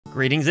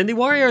Greetings Indie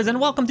Warriors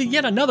and welcome to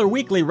yet another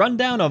weekly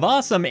rundown of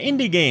awesome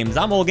indie games.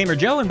 I'm Old Gamer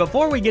Joe, and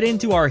before we get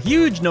into our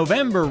huge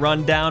November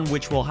rundown,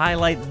 which will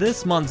highlight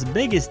this month's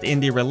biggest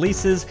indie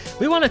releases,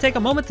 we want to take a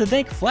moment to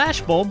thank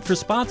Flashbulb for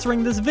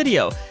sponsoring this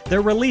video. Their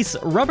release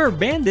Rubber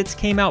Bandits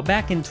came out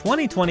back in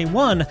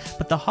 2021,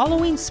 but the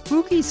Halloween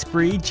Spooky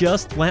Spree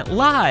just went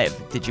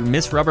live. Did you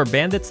miss Rubber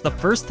Bandits the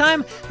first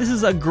time? This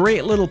is a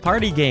great little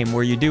party game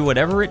where you do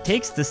whatever it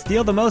takes to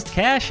steal the most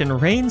cash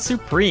and reign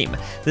supreme.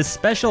 This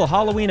special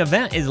Halloween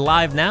event is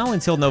live now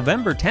until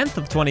November 10th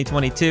of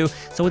 2022,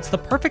 so it's the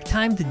perfect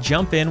time to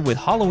jump in with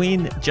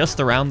Halloween just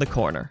around the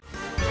corner.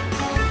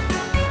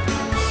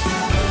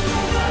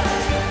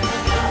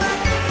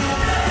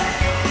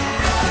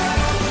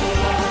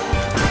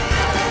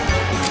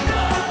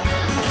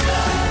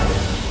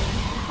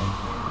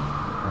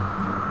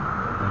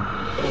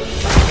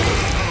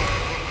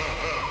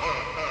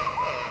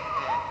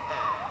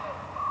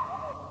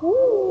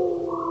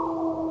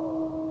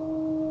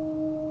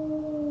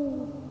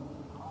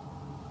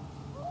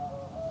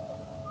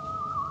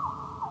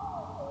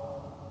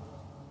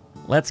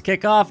 Let's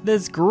kick off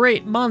this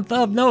great month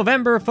of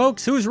November,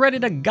 folks. Who's ready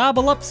to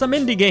gobble up some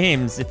indie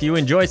games? If you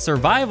enjoy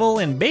survival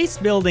and base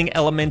building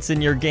elements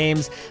in your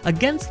games,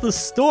 Against the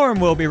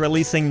Storm will be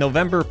releasing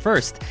November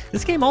 1st.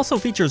 This game also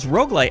features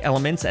roguelike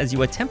elements as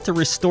you attempt to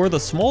restore the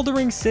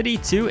smoldering city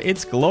to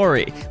its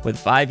glory. With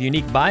 5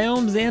 unique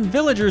biomes and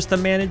villagers to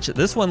manage,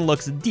 this one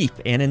looks deep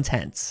and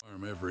intense.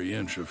 Every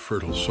inch of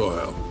fertile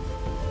soil.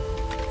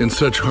 In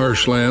such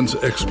harsh lands,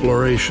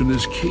 exploration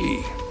is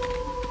key.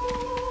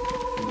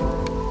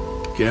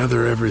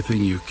 Gather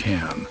everything you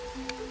can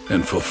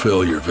and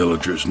fulfill your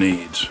villagers'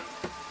 needs.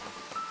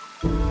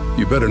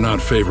 You better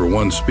not favor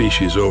one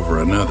species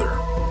over another.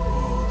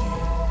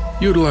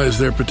 Utilize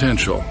their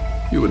potential.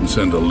 You wouldn't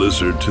send a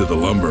lizard to the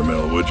lumber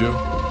mill, would you?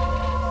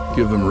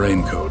 Give them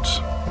raincoats.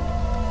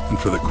 And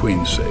for the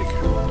Queen's sake,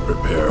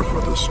 prepare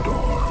for the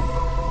storm.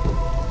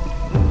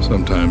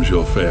 Sometimes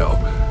you'll fail.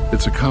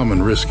 It's a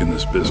common risk in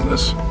this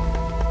business.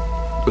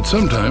 But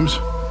sometimes,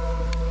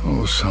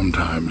 oh,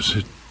 sometimes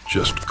it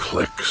just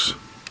clicks.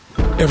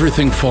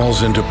 Everything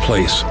falls into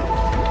place.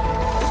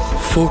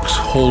 Folks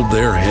hold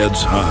their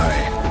heads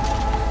high.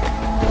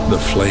 The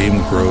flame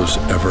grows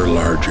ever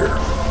larger.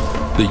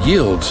 The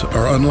yields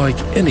are unlike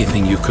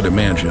anything you could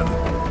imagine.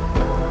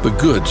 The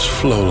goods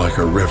flow like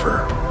a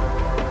river.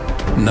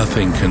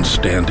 Nothing can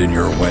stand in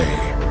your way.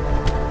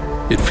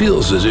 It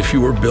feels as if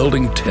you were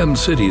building 10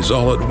 cities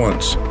all at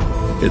once.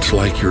 It's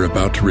like you're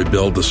about to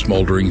rebuild the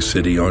smoldering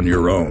city on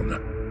your own.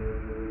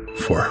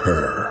 For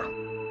her.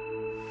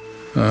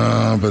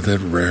 But that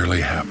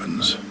rarely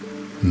happens.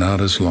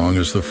 Not as long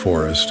as the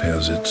forest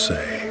has its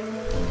say.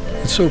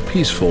 It's so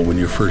peaceful when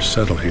you first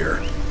settle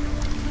here.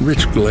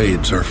 Rich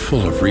glades are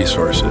full of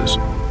resources,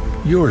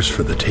 yours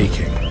for the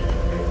taking.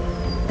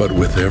 But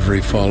with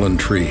every fallen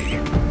tree,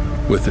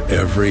 with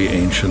every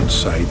ancient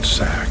site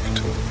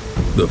sacked,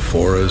 the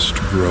forest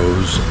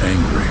grows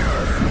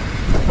angrier.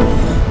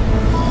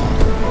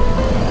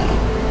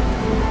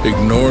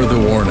 Ignore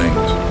the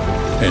warnings,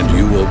 and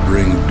you will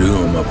bring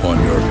doom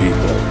upon your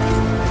people.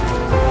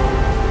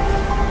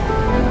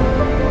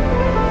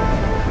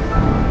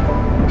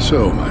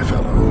 So, my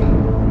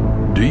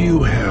fellow, do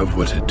you have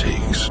what it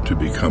takes to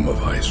become a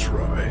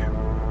viceroy?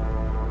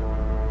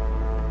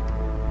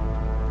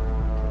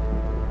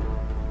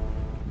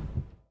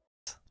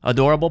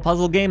 Adorable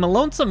puzzle game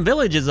Lonesome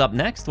Village is up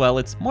next. Well,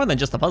 it's more than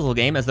just a puzzle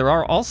game, as there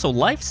are also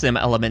life sim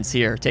elements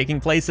here. Taking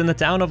place in the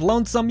town of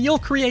Lonesome, you'll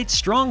create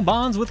strong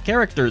bonds with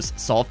characters,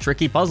 solve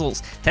tricky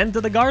puzzles, tend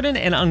to the garden,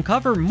 and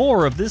uncover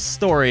more of this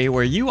story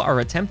where you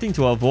are attempting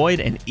to avoid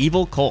an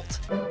evil cult.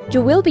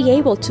 You will be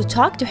able to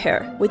talk to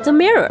her with the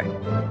mirror,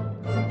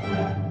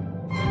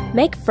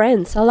 make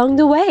friends along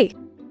the way,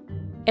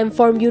 and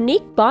form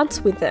unique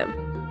bonds with them.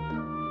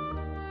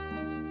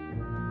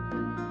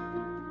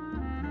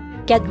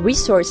 Get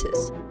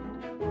resources,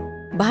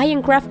 buy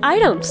and craft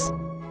items,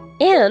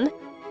 and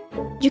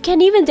you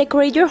can even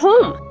decorate your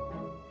home.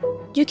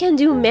 You can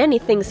do many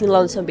things in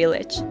Lonesome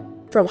Village,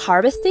 from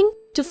harvesting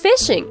to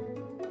fishing.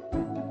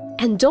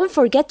 And don't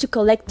forget to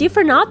collect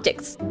different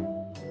objects.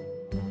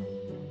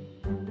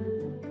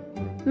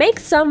 Make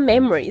some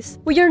memories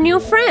with your new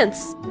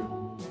friends.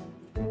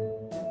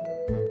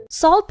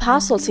 Solve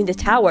puzzles in the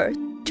tower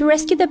to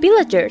rescue the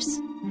villagers.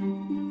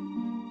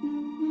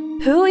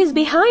 Who is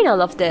behind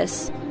all of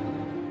this?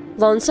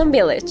 Lonesome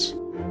Village.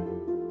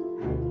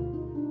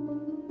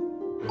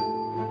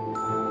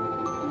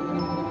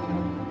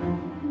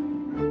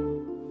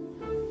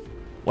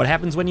 What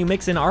happens when you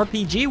mix an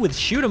RPG with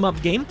shoot-'em-up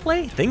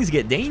gameplay? Things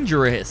get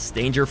dangerous.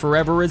 Danger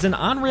Forever is an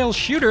on-rail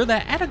shooter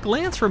that at a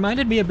glance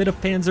reminded me a bit of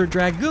Panzer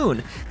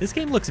Dragoon. This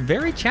game looks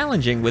very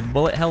challenging with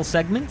bullet hell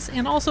segments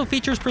and also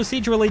features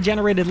procedurally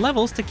generated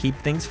levels to keep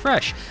things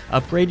fresh.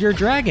 Upgrade your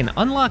dragon,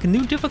 unlock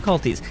new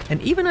difficulties,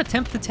 and even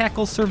attempt to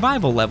tackle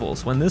survival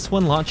levels when this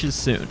one launches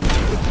soon.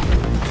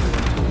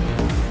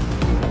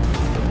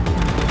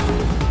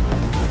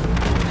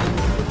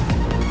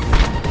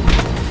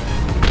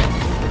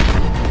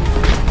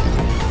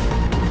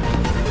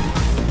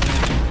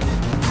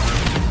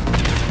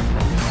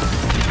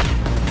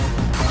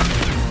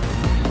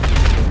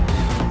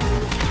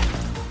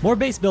 More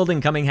base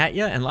building coming at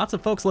ya, and lots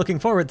of folks looking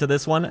forward to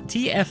this one.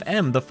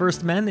 TFM, The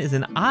First Men, is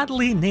an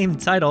oddly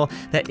named title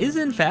that is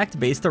in fact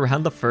based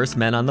around the first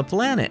men on the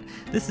planet.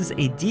 This is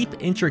a deep,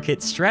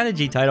 intricate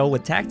strategy title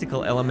with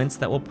tactical elements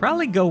that will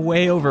probably go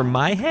way over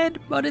my head,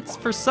 but it's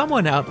for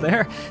someone out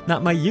there.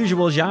 Not my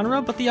usual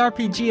genre, but the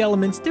RPG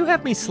elements do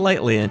have me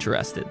slightly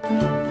interested.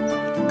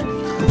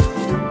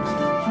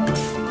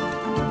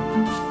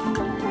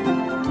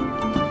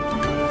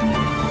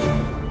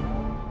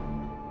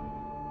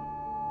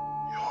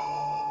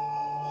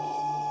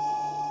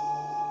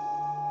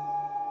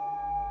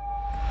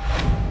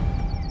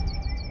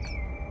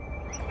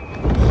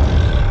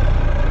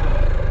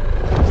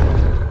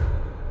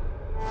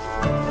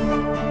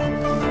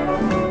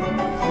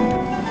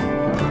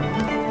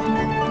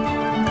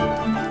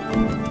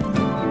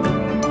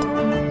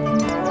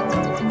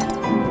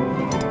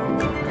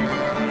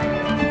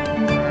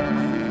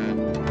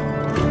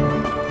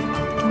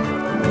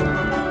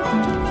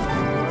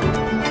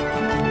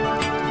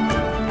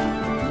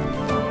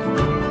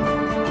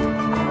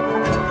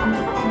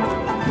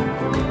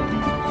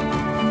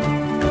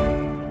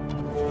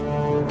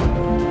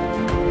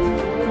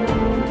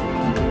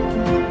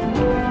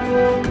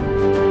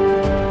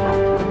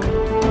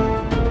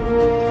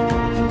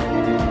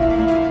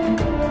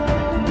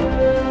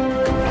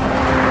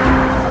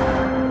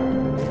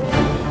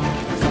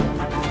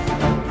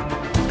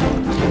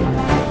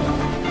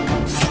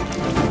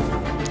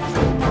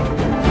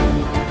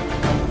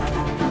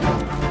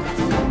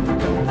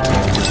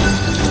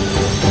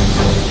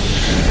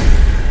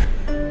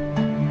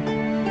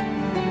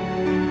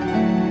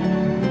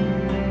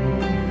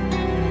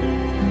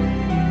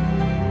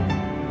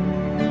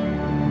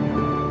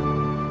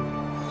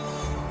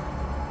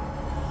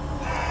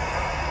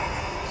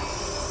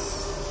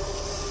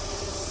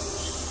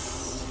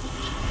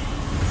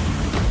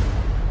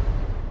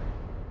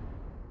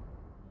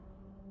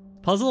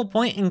 Puzzle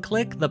point and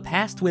click The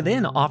Past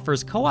Within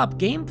offers co-op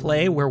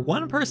gameplay where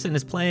one person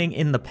is playing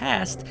in the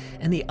past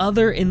and the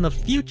other in the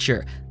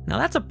future. Now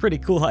that's a pretty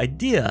cool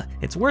idea.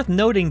 It's worth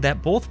noting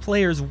that both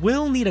players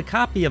will need a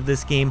copy of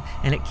this game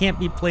and it can't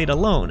be played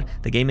alone.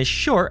 The game is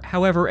short,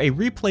 however a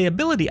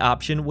replayability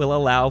option will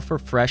allow for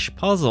fresh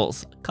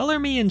puzzles. Color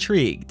me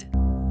intrigued.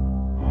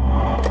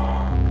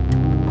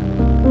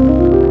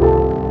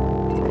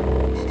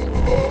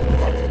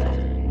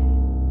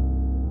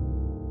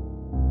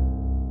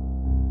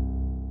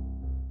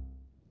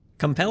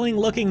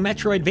 Compelling-looking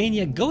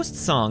Metroidvania Ghost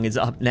Song is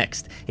up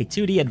next, a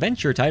 2D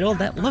adventure title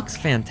that looks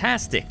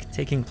fantastic.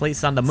 Taking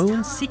place on the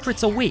moon,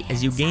 secrets await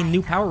as you gain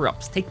new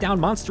power-ups, take down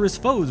monstrous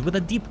foes with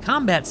a deep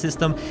combat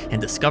system,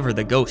 and discover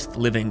the ghost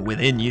living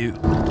within you.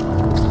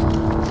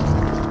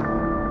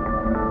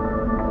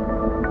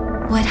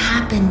 What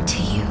happened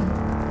to you?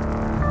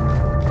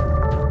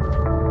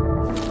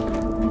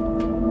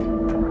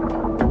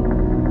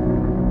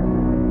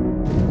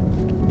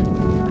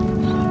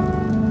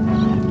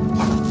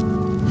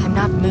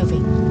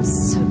 Moving,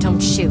 so don't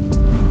shoot.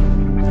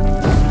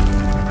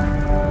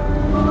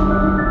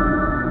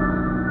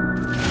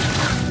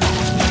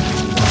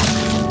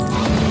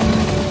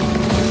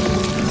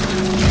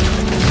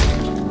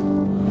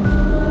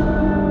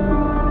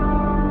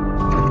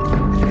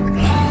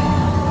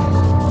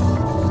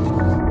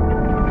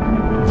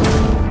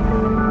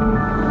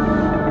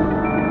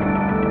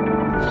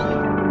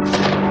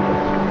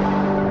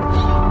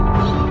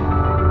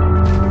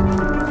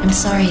 I'm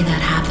sorry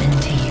that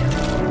happened to you.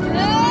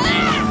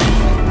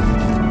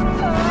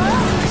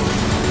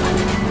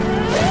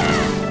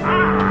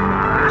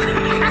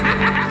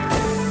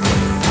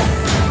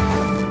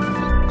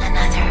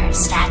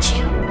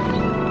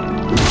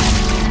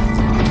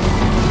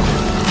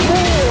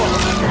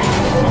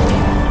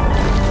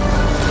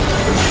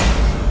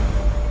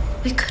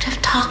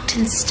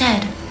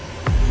 Instead.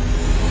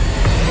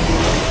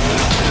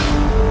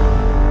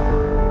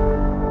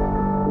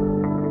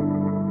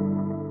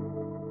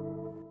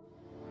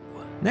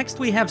 Next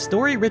we have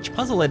story-rich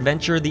puzzle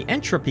adventure The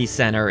Entropy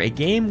Center, a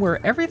game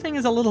where everything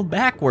is a little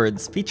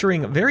backwards,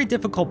 featuring very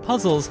difficult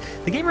puzzles.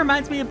 The game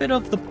reminds me a bit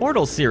of the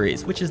Portal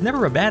series, which is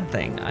never a bad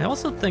thing. I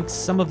also think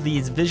some of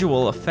these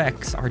visual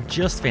effects are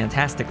just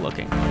fantastic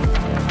looking.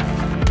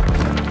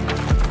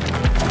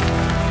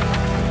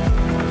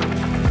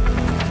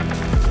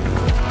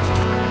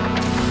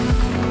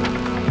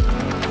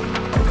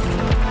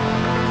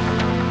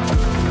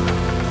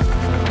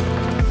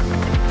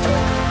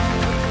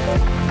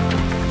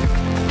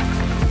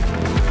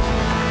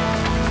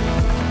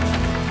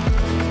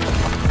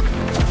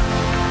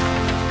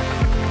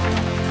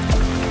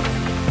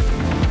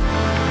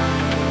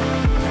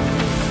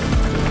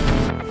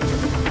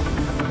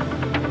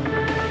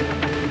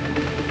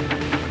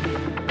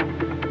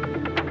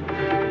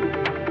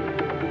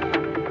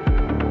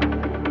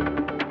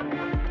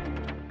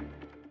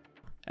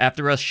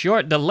 After a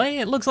short delay,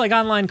 it looks like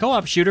online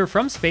co-op shooter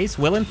From Space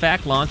will in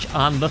fact launch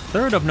on the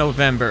 3rd of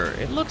November.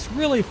 It looks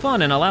really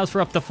fun and allows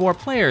for up to 4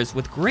 players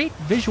with great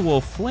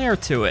visual flair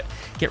to it.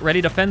 Get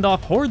ready to fend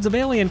off hordes of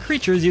alien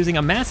creatures using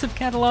a massive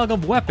catalog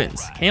of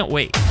weapons. Can't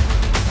wait.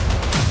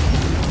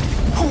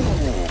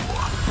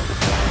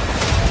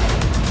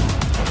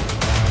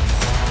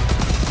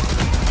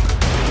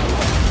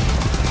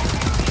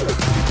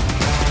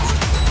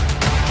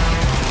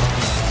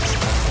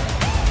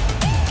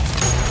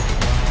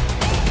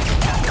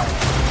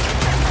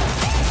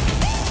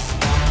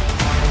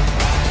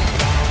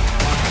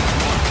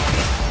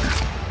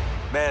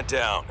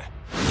 down.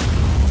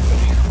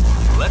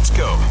 Let's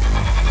go.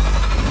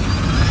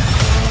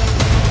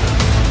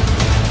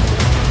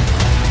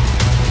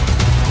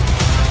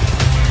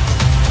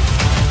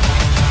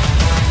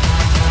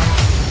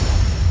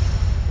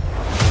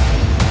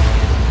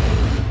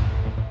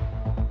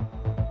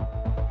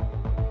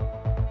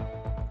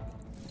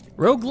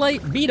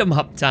 Roguelite beat 'em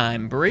up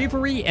time.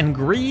 Bravery and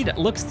Greed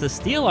looks to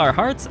steal our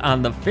hearts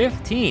on the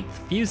 15th,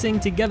 fusing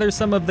together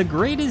some of the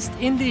greatest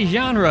indie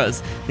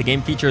genres. The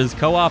game features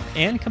co-op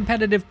and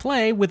competitive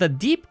play with a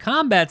deep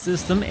combat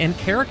system and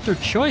character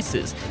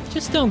choices.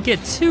 Just don't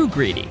get too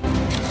greedy.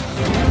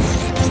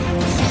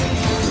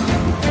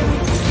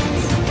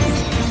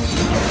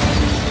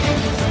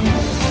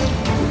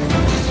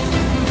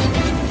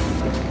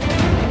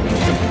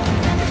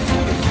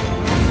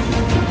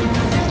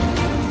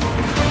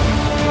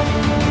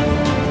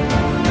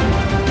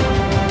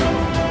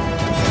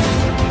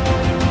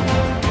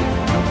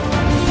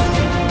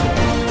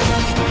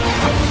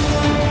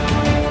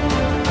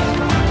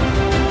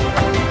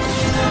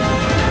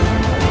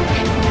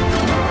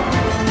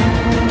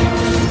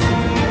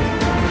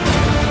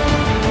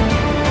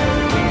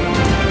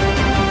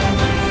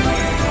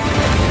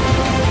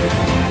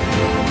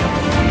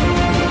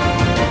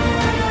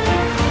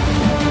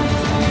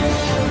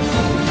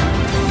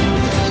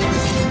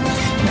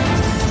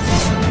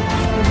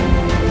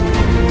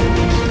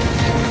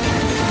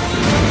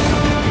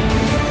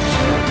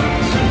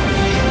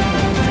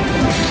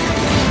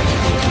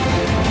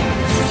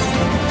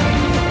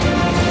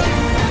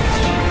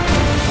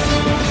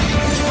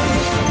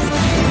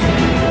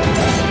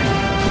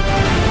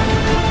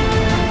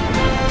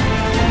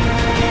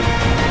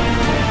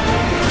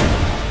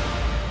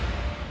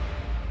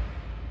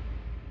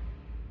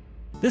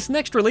 This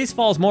next release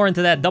falls more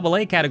into that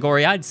AA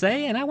category, I'd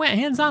say, and I went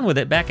hands-on with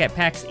it back at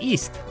PAX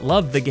East.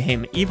 Love the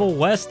game. Evil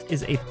West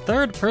is a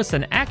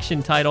third-person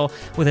action title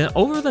with an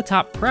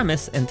over-the-top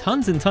premise and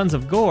tons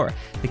of gore.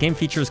 The game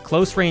features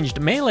close-ranged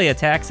melee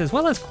attacks as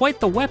well as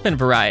quite the weapon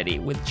variety,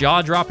 with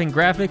jaw-dropping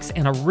graphics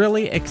and a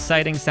really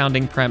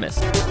exciting-sounding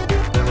premise.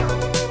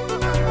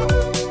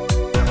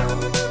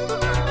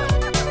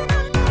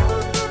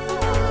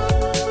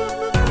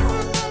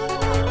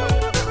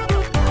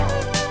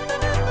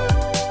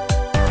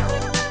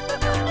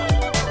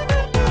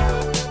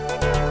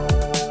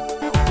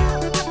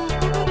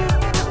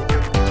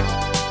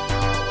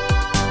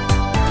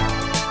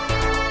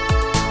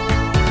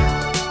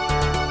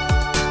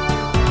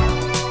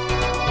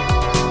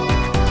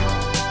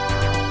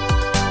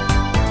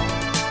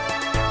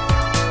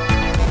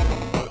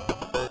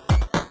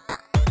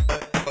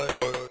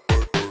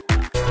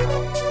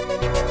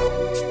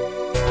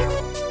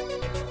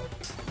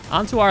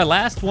 On to our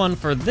last one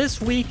for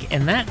this week,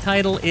 and that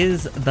title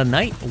is The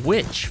Night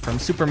Witch from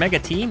Super Mega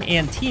Team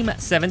and Team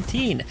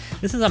 17.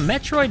 This is a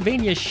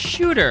Metroidvania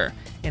shooter,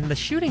 and the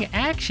shooting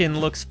action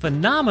looks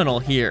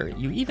phenomenal here.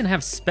 You even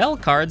have spell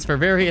cards for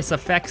various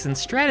effects and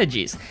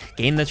strategies.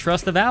 Gain the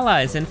trust of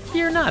allies, and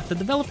fear not, the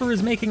developer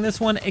is making this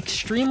one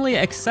extremely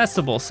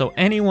accessible so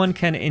anyone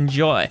can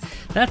enjoy.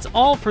 That's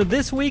all for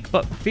this week,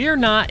 but fear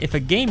not, if a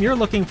game you're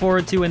looking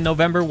forward to in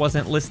November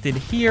wasn't listed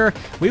here,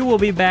 we will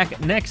be back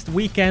next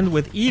weekend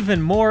with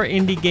even more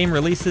indie game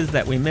releases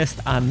that we missed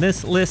on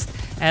this list.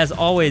 As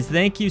always,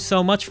 thank you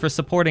so much for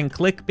supporting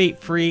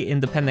clickbait-free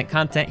independent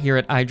content here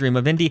at I Dream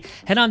of Indie.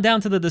 Head on down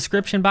to the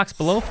description box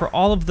below for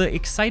all of the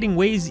exciting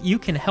ways you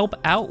can help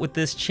out with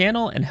this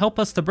channel and help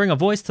us to bring a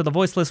voice to the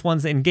voiceless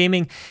ones in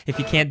gaming. If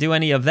you can't do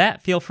any of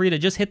that, feel free to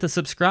just hit the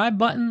subscribe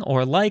button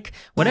or like,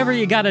 whatever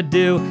you gotta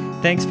do.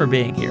 Thanks for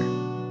being here.